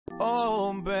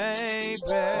Oh, baby.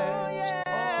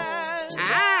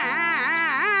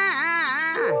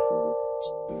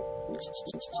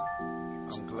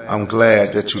 I'm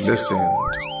glad that you listened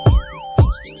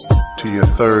to your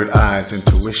third eye's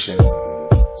intuition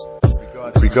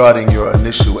regarding your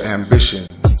initial ambition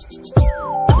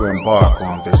to embark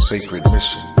on this sacred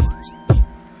mission.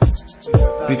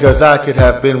 Because I could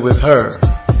have been with her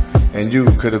and you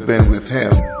could have been with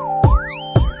him,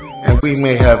 and we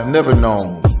may have never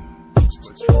known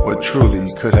what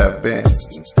truly could have been.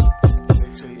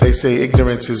 They say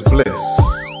ignorance is bliss,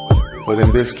 but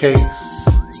in this case,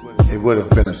 it would have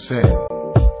been a sin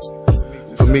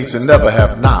for me to never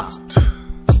have knocked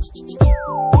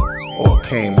or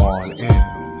came on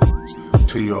in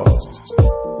to your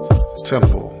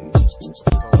temple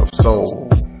of soul.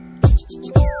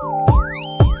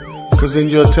 'Cause in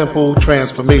your temple,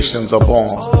 transformations are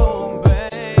born.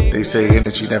 They say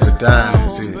energy never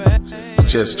dies, it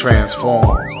just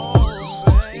transforms.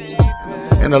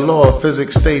 And the law of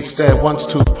physics states that once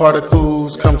two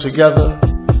particles come together,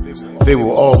 they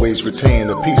will always retain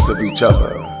a piece of each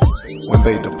other when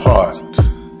they depart.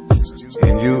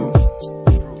 And you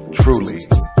truly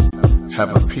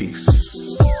have a piece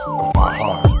of my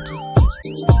heart.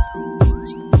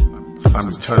 I'm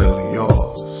eternally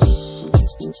yours.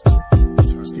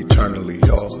 Eternally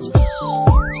yours.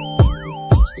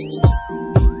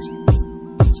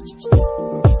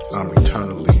 I'm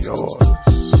eternally yours.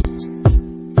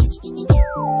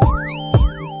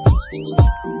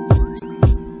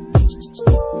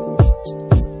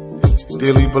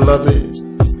 Dearly beloved,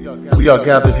 we are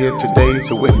gathered here today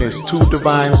to witness two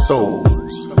divine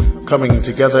souls coming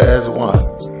together as one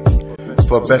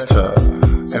for better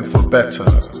and for better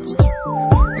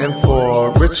and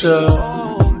for richer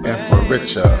and for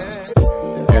richer.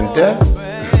 And death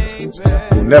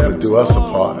will never do us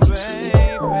apart,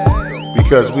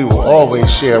 because we will always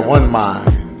share one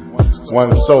mind,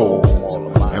 one soul,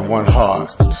 and one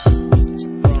heart.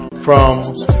 From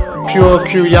pure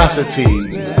curiosity,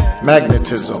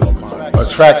 magnetism,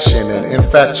 attraction, and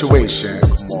infatuation,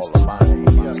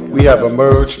 we have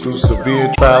emerged through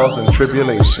severe trials and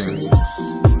tribulations,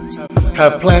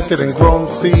 have planted and grown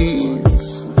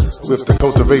seeds with the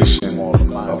cultivation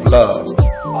of love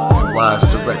and wise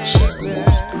direction,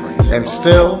 and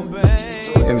still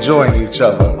enjoying each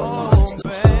other,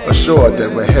 assured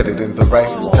that we're headed in the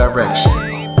right direction.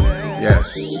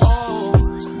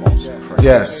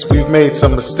 Yes, we've made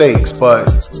some mistakes, but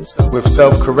with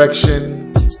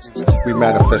self-correction, we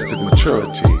manifested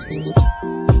maturity.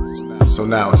 So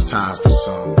now it's time for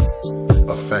some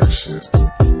affection.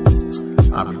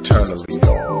 I'm eternally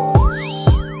yours.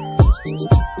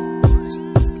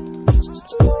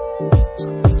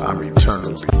 I'm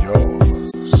eternally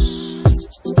yours.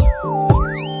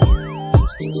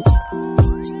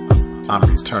 I'm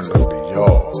eternally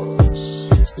yours.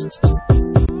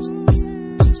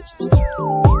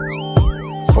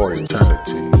 For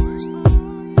eternity.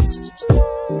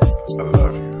 I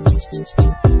love you.